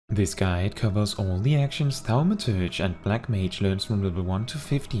This guide covers all the actions Thaumaturge and Black Mage learns from level 1 to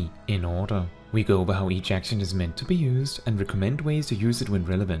 50 in order. We go over how each action is meant to be used and recommend ways to use it when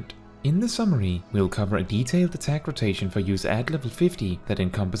relevant. In the summary, we'll cover a detailed attack rotation for use at level 50 that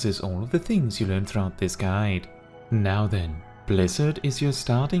encompasses all of the things you learn throughout this guide. Now then, Blizzard is your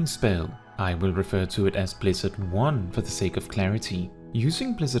starting spell. I will refer to it as Blizzard 1 for the sake of clarity.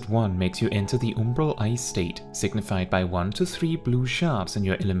 Using Blizzard 1 makes you enter the Umbral Ice state, signified by 1 to 3 blue shards in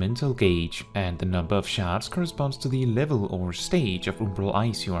your elemental gauge, and the number of shards corresponds to the level or stage of Umbral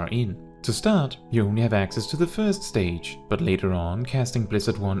Ice you are in. To start, you only have access to the first stage, but later on, casting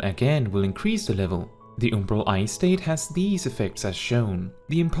Blizzard 1 again will increase the level. The Umbral Ice state has these effects as shown.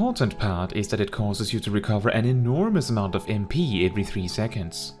 The important part is that it causes you to recover an enormous amount of MP every 3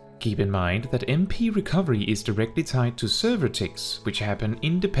 seconds. Keep in mind that MP recovery is directly tied to server ticks, which happen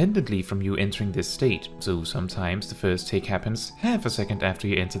independently from you entering this state, so sometimes the first tick happens half a second after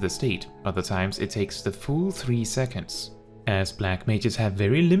you enter the state, other times it takes the full 3 seconds. As Black Mages have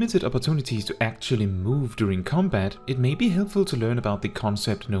very limited opportunities to actually move during combat, it may be helpful to learn about the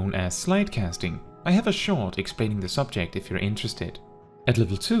concept known as slide casting. I have a short explaining the subject if you're interested. At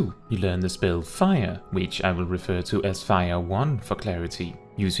level 2, you learn the spell Fire, which I will refer to as Fire 1 for clarity.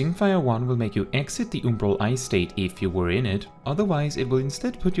 Using Fire 1 will make you exit the Umbral Ice state if you were in it, otherwise it will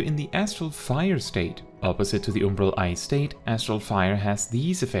instead put you in the Astral Fire state. Opposite to the Umbral Ice state, Astral Fire has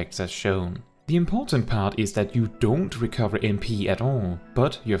these effects as shown. The important part is that you don't recover MP at all,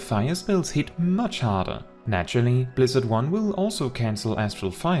 but your fire spells hit much harder. Naturally, Blizzard 1 will also cancel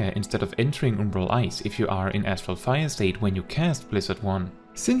Astral Fire instead of entering Umbral Ice if you are in Astral Fire state when you cast Blizzard 1.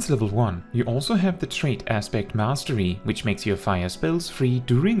 Since level 1, you also have the trait Aspect Mastery, which makes your fire spells free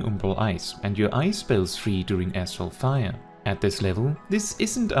during Umbral Ice and your ice spells free during Astral Fire. At this level, this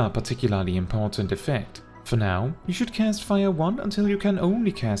isn't a particularly important effect. For now, you should cast Fire 1 until you can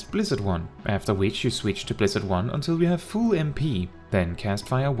only cast Blizzard 1, after which you switch to Blizzard 1 until you have full MP, then cast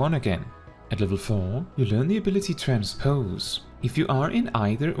Fire 1 again. At level 4, you learn the ability Transpose. If you are in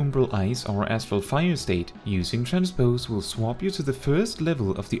either Umbral Ice or Astral Fire state, using Transpose will swap you to the first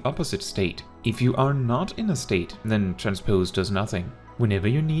level of the opposite state. If you are not in a state, then Transpose does nothing. Whenever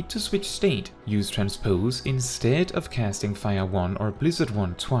you need to switch state, use Transpose instead of casting Fire 1 or Blizzard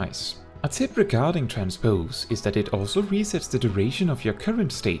 1 twice. A tip regarding Transpose is that it also resets the duration of your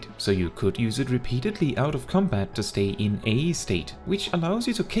current state, so you could use it repeatedly out of combat to stay in a state, which allows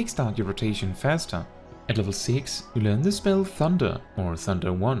you to kickstart your rotation faster. At level 6, you learn the spell Thunder, or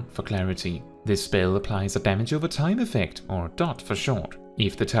Thunder 1 for clarity. This spell applies a damage over time effect, or dot for short.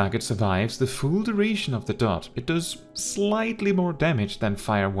 If the target survives the full duration of the dot, it does slightly more damage than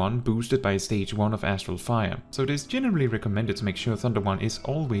Fire 1 boosted by stage 1 of Astral Fire, so it is generally recommended to make sure Thunder 1 is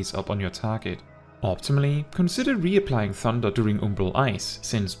always up on your target. Optimally, consider reapplying Thunder during Umbral Ice,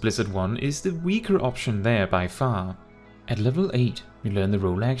 since Blizzard 1 is the weaker option there by far. At level 8, you learn the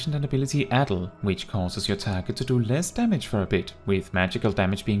role action and ability Addle, which causes your target to do less damage for a bit, with magical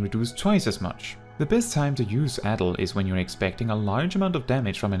damage being reduced twice as much. The best time to use Addle is when you're expecting a large amount of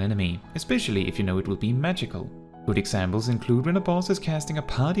damage from an enemy, especially if you know it will be magical. Good examples include when a boss is casting a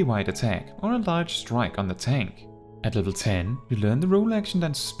party-wide attack or a large strike on the tank. At level 10, you learn the role action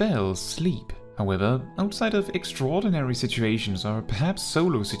and spell Sleep. However, outside of extraordinary situations or perhaps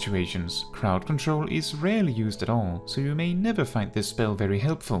solo situations, crowd control is rarely used at all, so you may never find this spell very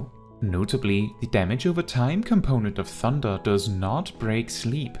helpful. Notably, the damage over time component of Thunder does not break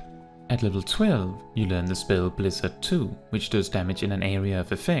sleep. At level 12, you learn the spell Blizzard 2, which does damage in an area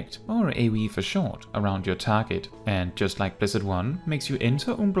of effect, or AoE for short, around your target, and just like Blizzard 1, makes you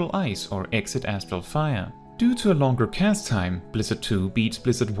enter Umbral Ice or exit Astral Fire. Due to a longer cast time, Blizzard 2 beats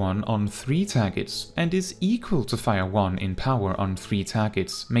Blizzard 1 on 3 targets, and is equal to Fire 1 in power on 3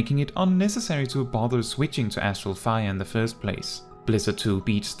 targets, making it unnecessary to bother switching to Astral Fire in the first place. Blizzard 2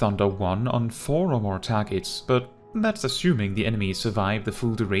 beats Thunder 1 on 4 or more targets, but that's assuming the enemies survive the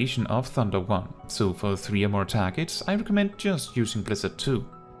full duration of Thunder 1, so for 3 or more targets, I recommend just using Blizzard 2.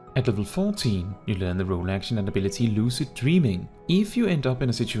 At level 14, you learn the role action and ability Lucid Dreaming. If you end up in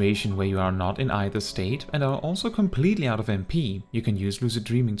a situation where you are not in either state and are also completely out of MP, you can use Lucid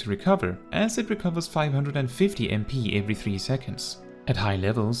Dreaming to recover, as it recovers 550 MP every 3 seconds. At high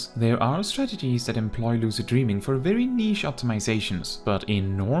levels, there are strategies that employ Lucid Dreaming for very niche optimizations, but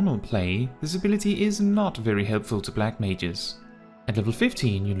in normal play, this ability is not very helpful to Black Mages. At level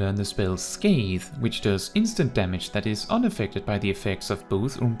 15, you learn the spell Scathe, which does instant damage that is unaffected by the effects of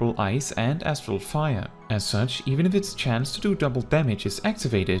both Umbral Ice and Astral Fire. As such, even if its chance to do double damage is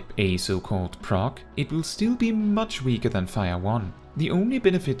activated, a so-called proc, it will still be much weaker than Fire 1. The only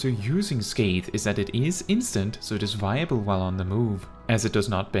benefit to using Scathe is that it is instant, so it is viable while on the move. As it does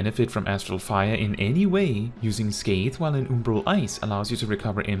not benefit from Astral Fire in any way, using Scathe while in Umbral Ice allows you to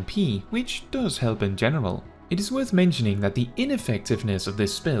recover MP, which does help in general. It is worth mentioning that the ineffectiveness of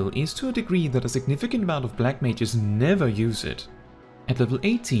this spell is to a degree that a significant amount of Black Mages never use it. At level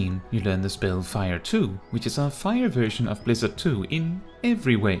 18, you learn the spell Fire 2, which is a fire version of Blizzard 2 in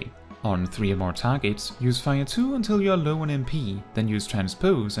every way. On 3 or more targets, use Fire 2 until you are low on MP, then use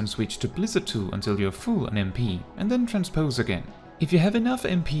Transpose and switch to Blizzard 2 until you are full on MP, and then Transpose again. If you have enough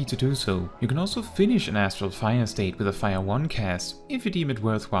MP to do so, you can also finish an Astral Fire state with a Fire 1 cast, if you deem it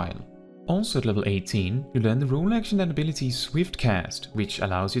worthwhile. Also at level 18, you learn the role action and ability Swift Cast, which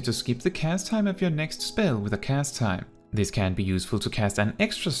allows you to skip the cast time of your next spell with a cast time. This can be useful to cast an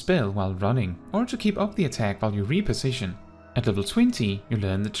extra spell while running, or to keep up the attack while you reposition. At level 20, you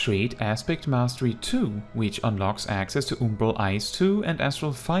learn the trait Aspect Mastery 2, which unlocks access to Umbral Ice 2 and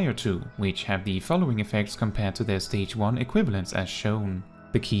Astral Fire 2, which have the following effects compared to their Stage 1 equivalents as shown.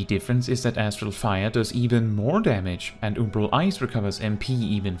 The key difference is that Astral Fire does even more damage, and Umbral Ice recovers MP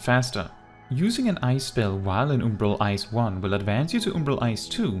even faster. Using an Ice spell while in Umbral Ice 1 will advance you to Umbral Ice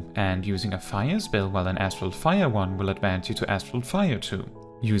 2, and using a Fire spell while in Astral Fire 1 will advance you to Astral Fire 2.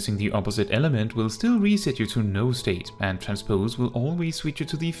 Using the opposite element will still reset you to no state, and Transpose will always switch you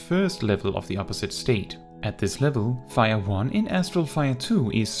to the first level of the opposite state. At this level, Fire 1 in Astral Fire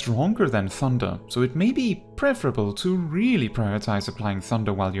 2 is stronger than Thunder, so it may be preferable to really prioritize applying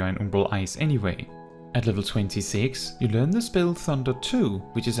Thunder while you're in Umbral Ice anyway. At level 26, you learn the spell Thunder 2,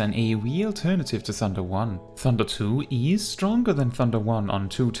 which is an AoE alternative to Thunder 1. Thunder 2 is stronger than Thunder 1 on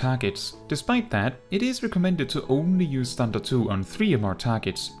 2 targets. Despite that, it is recommended to only use Thunder 2 on 3 or more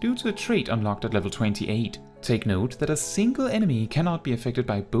targets, due to a trait unlocked at level 28. Take note that a single enemy cannot be affected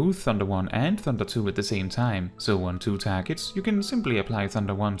by both Thunder 1 and Thunder 2 at the same time, so on 2 targets, you can simply apply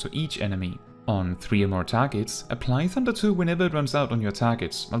Thunder 1 to each enemy. On 3 or more targets, apply Thunder 2 whenever it runs out on your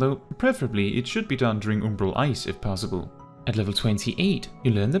targets, although preferably it should be done during Umbral Ice if possible. At level 28,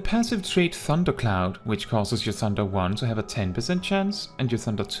 you learn the passive trait Thundercloud, which causes your Thunder 1 to have a 10% chance and your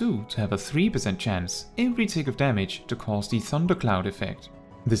Thunder 2 to have a 3% chance every tick of damage to cause the Thundercloud effect.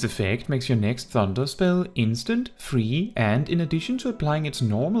 This effect makes your next Thunder spell instant, free, and in addition to applying its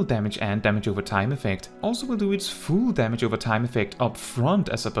normal damage and damage over time effect, also will do its full damage over time effect up front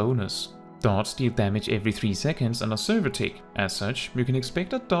as a bonus. Dots deal damage every 3 seconds on a server tick. As such, you can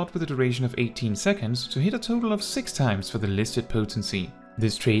expect a dot with a duration of 18 seconds to hit a total of 6 times for the listed potency.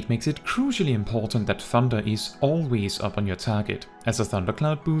 This trait makes it crucially important that Thunder is always up on your target, as a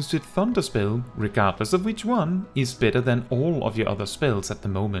Thundercloud boosted Thunder spell, regardless of which one, is better than all of your other spells at the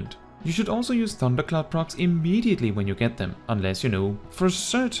moment. You should also use Thundercloud procs immediately when you get them, unless you know for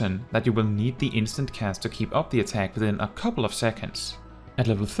certain that you will need the instant cast to keep up the attack within a couple of seconds. At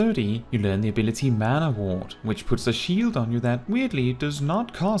level 30, you learn the ability Mana Ward, which puts a shield on you that weirdly does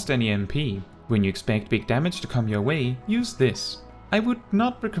not cost any MP. When you expect big damage to come your way, use this. I would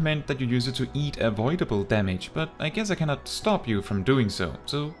not recommend that you use it to eat avoidable damage, but I guess I cannot stop you from doing so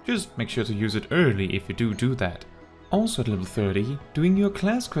just make sure to use it early if you do that. Also at level 30, doing your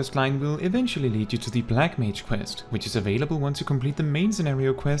class quest line will eventually lead you to the Black Mage quest, which is available once you complete the main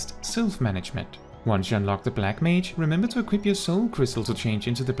scenario quest, Self-Management. Once you unlock the Black Mage, remember to equip your Soul Crystal to change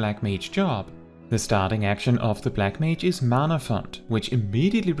into the Black Mage job. The starting action of the Black Mage is Mana Font, which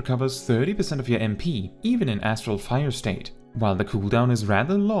immediately recovers 30% of your MP, even in Astral Fire state. While the cooldown is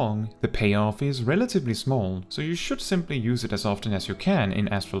rather long, the payoff is relatively small, so you should simply use it as often as you can in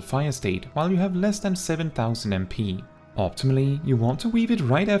Astral Fire state while you have less than 7000 MP. Optimally, you want to weave it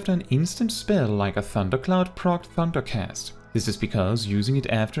right after an instant spell like a Thundercloud proc Thundercast. This is because using it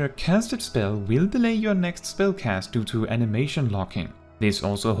after a casted spell will delay your next spell cast due to animation locking. This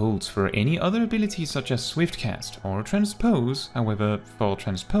also holds for any other abilities such as Swift Cast or Transpose, however, for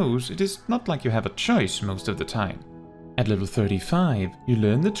Transpose it is not like you have a choice most of the time. At level 35, you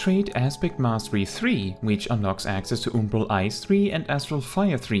learn the trait Aspect Mastery 3, which unlocks access to Umbral Ice 3 and Astral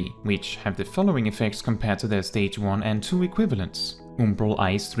Fire 3, which have the following effects compared to their Stage 1 and 2 equivalents. Umbral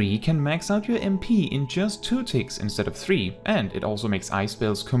Ice 3 can max out your MP in just 2 ticks instead of 3, and it also makes ice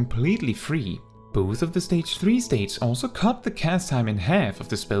spells completely free. Both of the Stage 3 states also cut the cast time in half of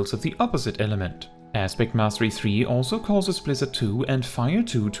the spells of the opposite element. Aspect Mastery 3 also causes Blizzard 2 and Fire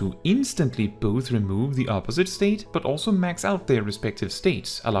 2 to instantly both remove the opposite state, but also max out their respective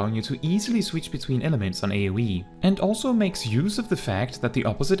states, allowing you to easily switch between elements on AoE, and also makes use of the fact that the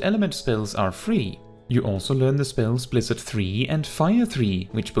opposite element spells are free. You also learn the spells Blizzard 3 and Fire 3,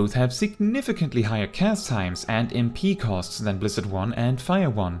 which both have significantly higher cast times and MP costs than Blizzard 1 and Fire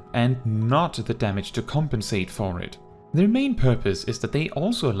 1, and not the damage to compensate for it. Their main purpose is that they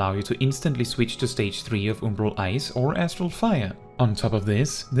also allow you to instantly switch to stage 3 of Umbral Ice or Astral Fire. On top of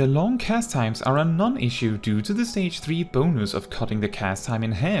this, their long cast times are a non-issue due to the stage 3 bonus of cutting the cast time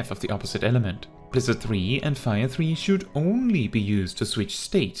in half of the opposite element. Blizzard 3 and Fire 3 should only be used to switch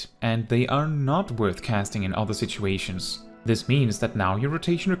state, and they are not worth casting in other situations. This means that now your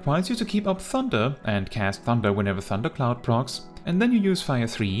rotation requires you to keep up Thunder and cast Thunder whenever Thundercloud procs, and then you use Fire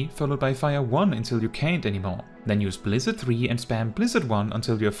 3 followed by Fire 1 until you can't anymore. Then use Blizzard 3 and spam Blizzard 1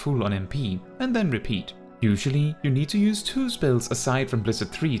 until you're full on MP, and then repeat. Usually, you need to use 2 spells aside from Blizzard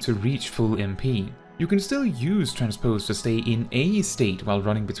 3 to reach full MP. You can still use Transpose to stay in a state while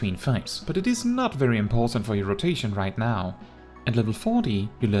running between fights, but it is not very important for your rotation right now. At level 40,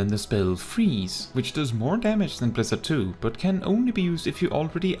 you learn the spell Freeze, which does more damage than Blizzard 2, but can only be used if you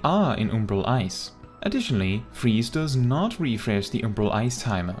already are in Umbral Ice. Additionally, Freeze does not refresh the Umbral Ice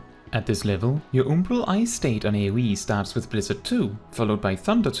timer. At this level, your Umbral Ice state on AoE starts with Blizzard 2, followed by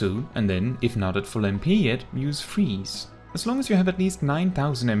Thunder 2, and then, if not at full MP yet, use Freeze. As long as you have at least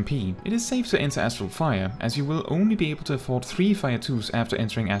 9000 MP, it is safe to enter Astral Fire, as you will only be able to afford 3 Fire 2s after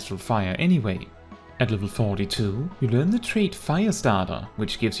entering Astral Fire anyway. At level 42, you learn the trait Firestarter,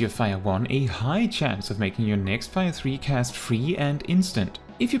 which gives your Fire 1 a high chance of making your next Fire 3 cast free and instant.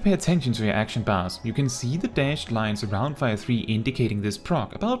 If you pay attention to your action bars, you can see the dashed lines around Fire 3 indicating this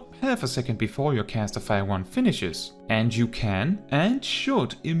proc about half a second before your cast of Fire 1 finishes. And you can, and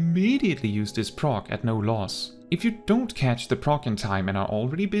should, immediately use this proc at no loss. If you don't catch the proc in time and are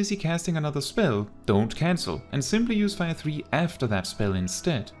already busy casting another spell, don't cancel, and simply use Fire 3 after that spell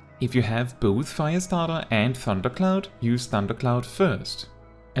instead. If you have both Firestarter and Thundercloud, use Thundercloud first.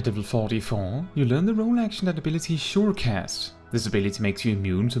 At level 44, you learn the role action and ability Surecast. This ability makes you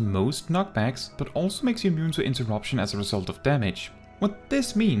immune to most knockbacks, but also makes you immune to interruption as a result of damage. What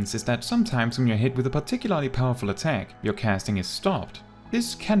this means is that sometimes when you're hit with a particularly powerful attack, your casting is stopped.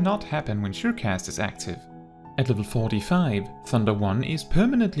 This cannot happen when Surecast is active. At level 45, Thunder 1 is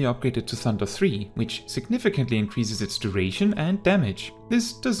permanently upgraded to Thunder 3, which significantly increases its duration and damage.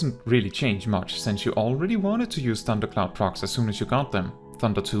 This doesn't really change much, since you already wanted to use Thundercloud procs as soon as you got them.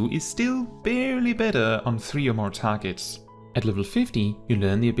 Thunder 2 is still barely better on 3 or more targets. At level 50, you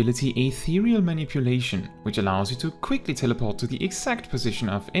learn the ability Ethereal Manipulation, which allows you to quickly teleport to the exact position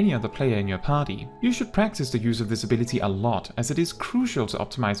of any other player in your party. You should practice the use of this ability a lot, as it is crucial to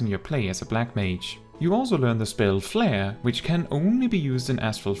optimizing your play as a Black Mage. You also learn the spell Flare, which can only be used in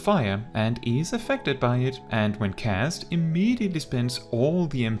Astral Fire and is affected by it, and when cast, immediately spends all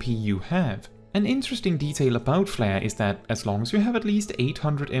the MP you have. An interesting detail about Flare is that as long as you have at least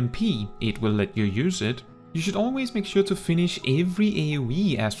 800 MP, it will let you use it. You should always make sure to finish every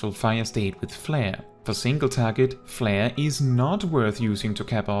AoE Astral Fire state with Flare. For single target, Flare is not worth using to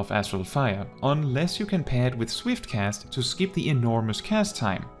cap off Astral Fire, unless you can pair it with Swift Cast to skip the enormous cast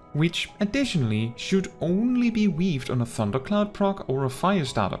time, which additionally should only be weaved on a Thundercloud proc or a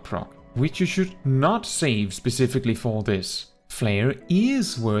Firestarter proc, which you should not save specifically for this. Flare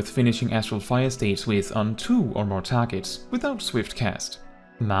is worth finishing Astral Fire states with on 2 or more targets, without Swift Cast.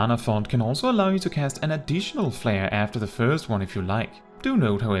 Mana Font can also allow you to cast an additional Flare after the first one if you like. Do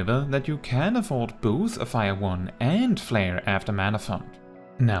note, however, that you can afford both a Fire 1 and Flare after Mana Font.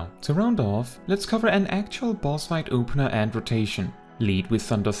 Now, to round off, let's cover an actual boss fight opener and rotation. Lead with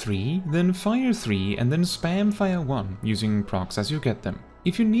Thunder 3, then Fire 3, and then spam Fire 1, using procs as you get them.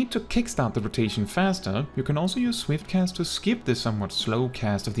 If you need to kickstart the rotation faster, you can also use Swift Cast to skip the somewhat slow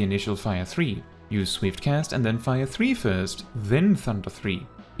cast of the initial Fire 3. Use Swift Cast and then Fire 3 first, then Thunder 3.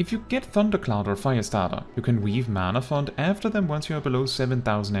 If you get Thundercloud or Firestarter, you can weave Mana Font after them once you are below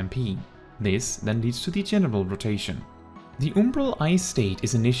 7000 MP. This then leads to the general rotation. The Umbral Ice state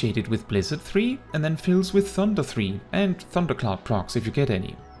is initiated with Blizzard 3 and then fills with Thunder 3 and Thundercloud procs if you get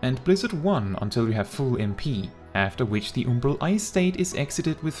any, and Blizzard 1 until you have full MP, after which the Umbral Ice state is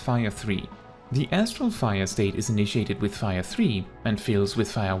exited with Fire 3. The Astral Fire state is initiated with Fire 3 and fills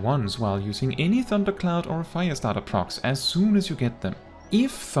with Fire 1s while using any Thundercloud or Firestarter procs as soon as you get them.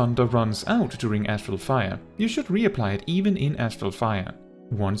 If Thunder runs out during Astral Fire, you should reapply it even in Astral Fire.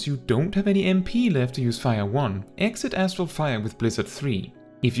 Once you don't have any MP left to use Fire 1, exit Astral Fire with Blizzard 3.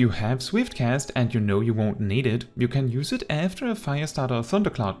 If you have Swift Cast and you know you won't need it, you can use it after a Firestarter or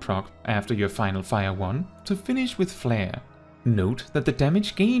Thundercloud proc after your final Fire 1 to finish with Flare. Note that the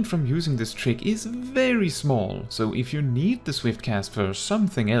damage gained from using this trick is very small, so if you need the Swift Cast for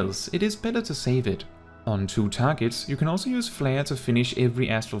something else, it is better to save it. On 2 targets, you can also use Flare to finish every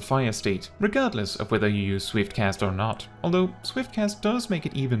Astral Fire state, regardless of whether you use Swift Cast or not, although Swift Cast does make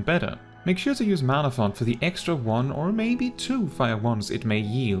it even better. Make sure to use Mana Font for the extra 1 or maybe 2 Fire 1s it may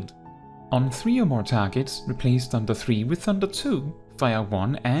yield. On 3 or more targets, replace Thunder 3 with Thunder 2, Fire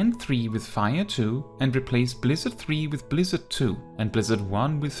 1 and 3 with Fire 2, and replace Blizzard 3 with Blizzard 2, and Blizzard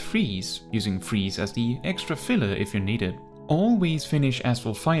 1 with Freeze, using Freeze as the extra filler if you need it. Always finish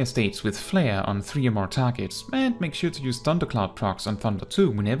Astral Fire states with Flare on 3 or more targets, and make sure to use Thundercloud procs on Thunder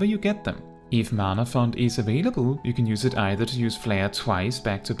 2 whenever you get them. If Mana Font is available, you can use it either to use Flare twice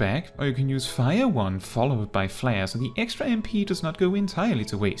back to back, or you can use Fire 1 followed by Flare so the extra MP does not go entirely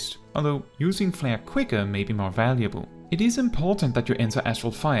to waste, although using Flare quicker may be more valuable. It is important that you enter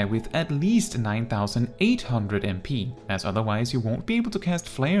Astral Fire with at least 9800 MP, as otherwise you won't be able to cast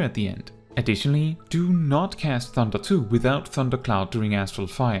Flare at the end. Additionally, do not cast Thunder 2 without Thundercloud during Astral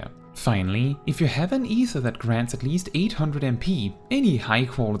Fire. Finally, if you have an ether that grants at least 800 MP, any high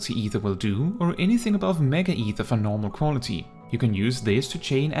quality ether will do, or anything above Mega Ether for normal quality. You can use this to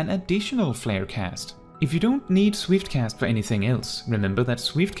chain an additional Flare cast. If you don't need Swift Cast for anything else, remember that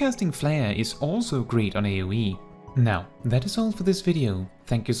Swift Casting Flare is also great on AoE. Now, that is all for this video.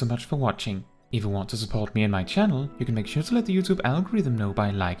 Thank you so much for watching. If you want to support me and my channel, you can make sure to let the YouTube algorithm know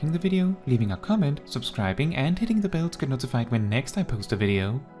by liking the video, leaving a comment, subscribing and hitting the bell to get notified when next I post a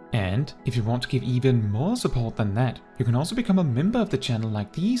video. And if you want to give even more support than that, you can also become a member of the channel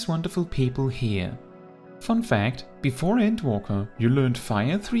like these wonderful people here. Fun fact, before Endwalker, you learned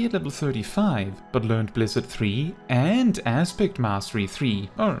Fire 3 at level 35, but learned Blizzard 3 and Aspect Mastery 3,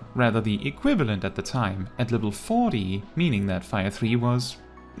 or rather the equivalent at the time, at level 40, meaning that Fire 3 was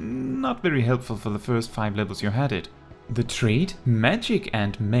not very helpful for the first 5 levels you had it. The trait Magic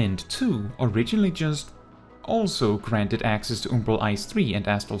and Mend 2 originally just also granted access to Umbral Ice 3 and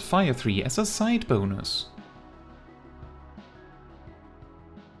Astral Fire 3 as a side bonus.